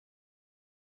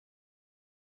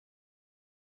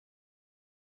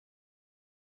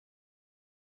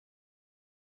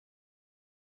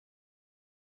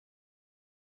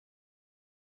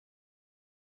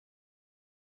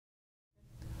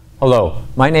Hello,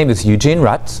 my name is Eugene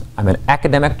Rutz. I'm an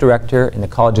academic director in the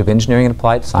College of Engineering and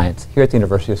Applied Science here at the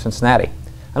University of Cincinnati.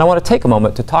 And I want to take a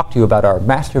moment to talk to you about our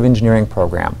Master of Engineering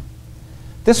program.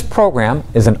 This program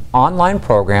is an online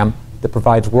program that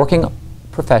provides working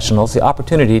professionals the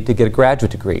opportunity to get a graduate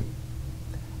degree.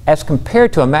 As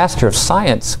compared to a Master of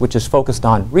Science, which is focused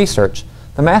on research,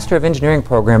 the Master of Engineering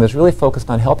program is really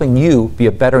focused on helping you be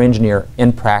a better engineer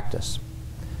in practice.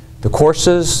 The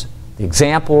courses, the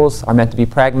examples are meant to be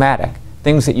pragmatic,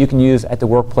 things that you can use at the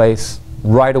workplace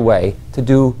right away to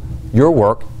do your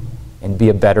work and be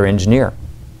a better engineer.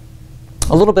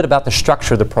 A little bit about the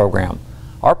structure of the program.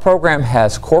 Our program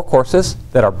has core courses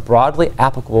that are broadly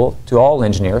applicable to all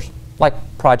engineers, like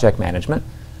project management.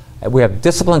 We have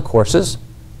discipline courses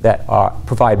that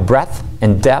provide breadth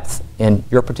and depth in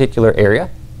your particular area,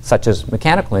 such as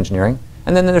mechanical engineering.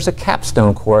 And then there's a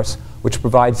capstone course which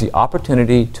provides the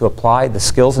opportunity to apply the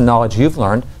skills and knowledge you've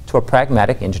learned to a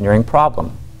pragmatic engineering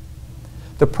problem.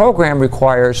 The program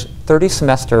requires 30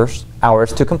 semesters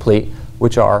hours to complete,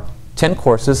 which are 10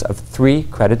 courses of 3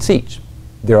 credits each.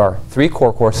 There are 3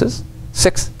 core courses,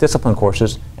 6 discipline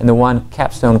courses, and the 1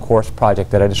 capstone course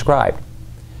project that I described.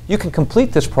 You can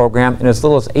complete this program in as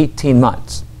little as 18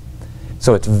 months.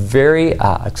 So it's very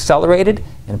accelerated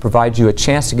and provides you a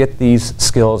chance to get these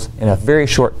skills in a very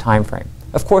short time frame.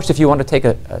 Of course, if you want to take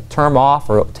a term off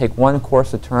or take 1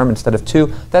 course a term instead of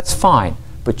 2, that's fine,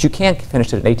 but you can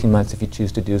finish it in 18 months if you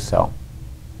choose to do so.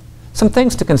 Some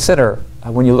things to consider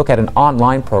when you look at an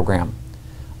online program.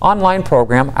 Our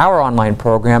online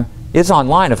program is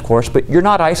online, of course, but you're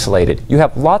not isolated. You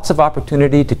have lots of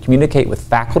opportunity to communicate with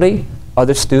faculty,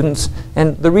 other students,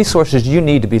 and the resources you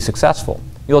need to be successful.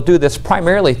 You'll do this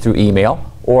primarily through email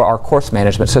or our course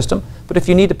management system, but if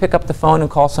you need to pick up the phone and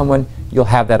call someone, you'll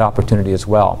have that opportunity as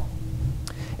well.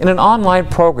 In an online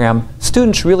program,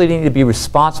 students really need to be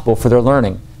responsible for their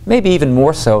learning, maybe even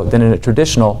more so than in a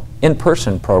traditional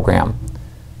in-person program.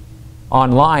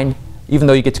 Online, even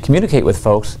though you get to communicate with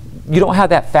folks, you don't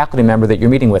have that faculty member that you're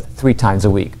meeting with 3 times a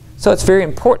week. So it's very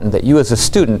important that you as a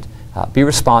student be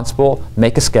responsible,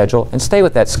 make a schedule, and stay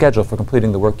with that schedule for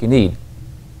completing the work you need.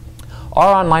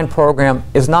 Our online program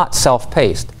is not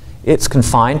self-paced. It's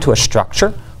confined to a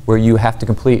structure where you have to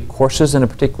complete courses in a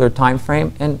particular time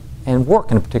frame and work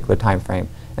in a particular time frame.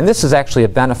 And this is actually a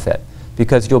benefit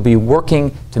because you'll be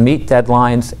working to meet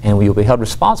deadlines and you'll be held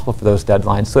responsible for those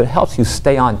deadlines, so it helps you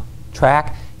stay on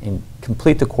track and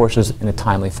complete the courses in a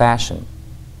timely fashion.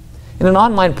 In an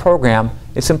online program,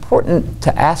 it's important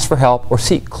to ask for help or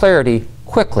seek clarity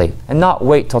quickly and not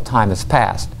wait till time has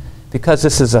passed. Because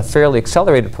this is a fairly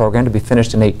accelerated program to be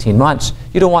finished in 18 months,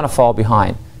 you don't want to fall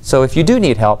behind. So if you do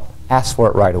need help, ask for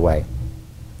it right away.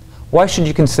 Why should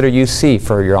you consider UC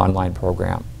for your online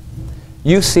program?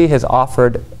 UC has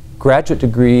offered graduate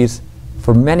degrees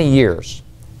for many years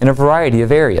in a variety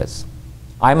of areas.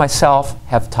 I myself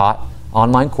have taught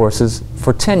online courses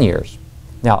for 10 years.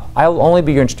 Now, I will only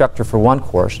be your instructor for 1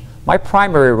 course. My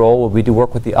primary role will be to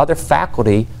work with the other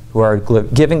faculty who are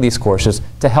giving these courses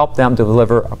to help them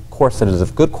deliver a course that is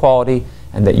of good quality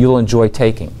and that you'll enjoy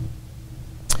taking.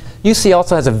 UC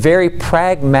also has a very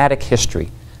pragmatic history.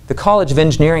 The College of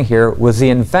Engineering here was the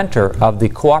inventor of the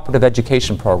cooperative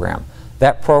education program,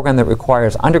 that program that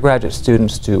requires undergraduate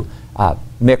students to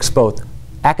mix both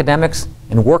academics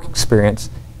and work experience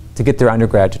to get their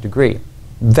undergraduate degree.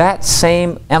 That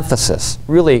same emphasis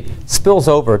really spills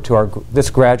over to this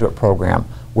graduate program,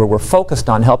 where we're focused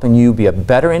on helping you be a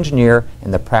better engineer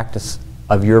in the practice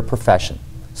of your profession.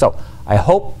 So I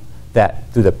hope that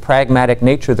through the pragmatic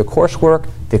nature of the coursework,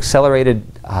 the accelerated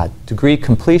degree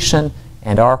completion,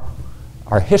 and our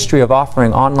history of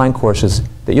offering online courses,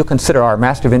 that you'll consider our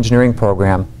Master of Engineering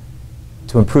program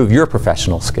to improve your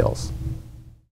professional skills.